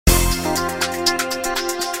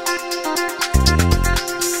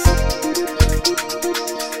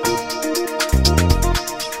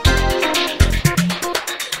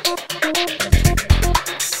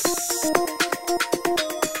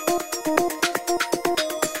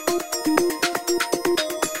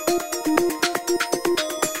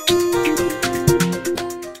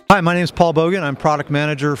Hi, my name is Paul Bogan. I'm product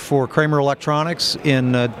manager for Kramer Electronics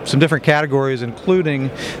in some different categories, including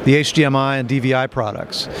the HDMI and DVI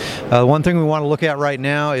products. One thing we want to look at right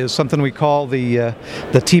now is something we call the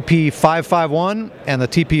TP551 and the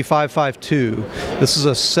TP552. This is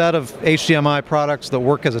a set of HDMI products that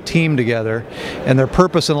work as a team together, and their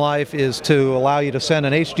purpose in life is to allow you to send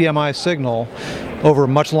an HDMI signal over a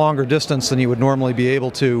much longer distance than you would normally be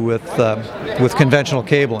able to with conventional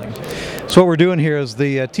cabling. So what we're doing here is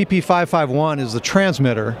the TP551 is the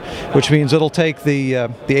transmitter, which means it'll take the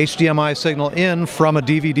HDMI signal in from a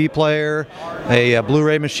DVD player, a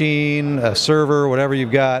Blu-ray machine, a server, whatever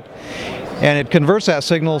you've got, and it converts that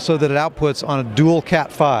signal so that it outputs on a dual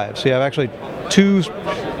Cat5. So you have actually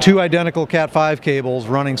two identical Cat5 cables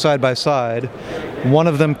running side by side. One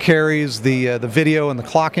of them carries the video and the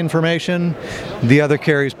clock information. The other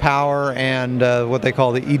carries power and what they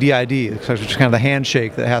call the EDID, which is kind of the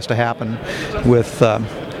handshake that has to happen with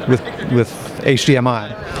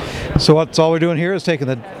HDMI. So what's all we're doing here is taking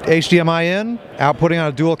the HDMI in, outputting on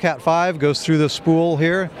a dual Cat5, goes through this spool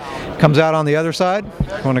here, comes out on the other side.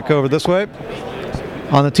 I want to go over this way.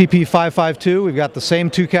 On the TP552, we've got the same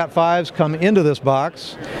two Cat5s come into this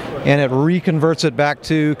box, and it reconverts it back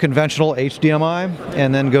to conventional HDMI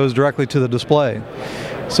and then goes directly to the display.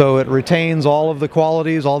 So it retains all of the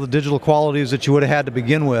qualities, all the digital qualities that you would have had to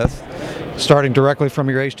begin with, starting directly from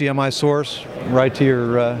your HDMI source right to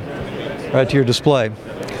your display.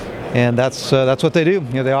 And that's what they do. You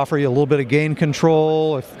know, they offer you a little bit of gain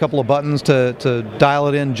control, a couple of buttons to dial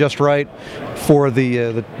it in just right for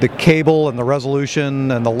the cable and the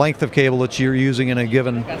resolution and the length of cable that you're using in a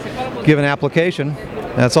given application.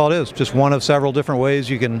 And that's all it is. Just one of several different ways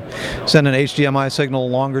you can send an HDMI signal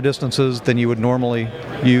longer distances than you would normally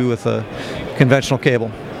use with a conventional cable.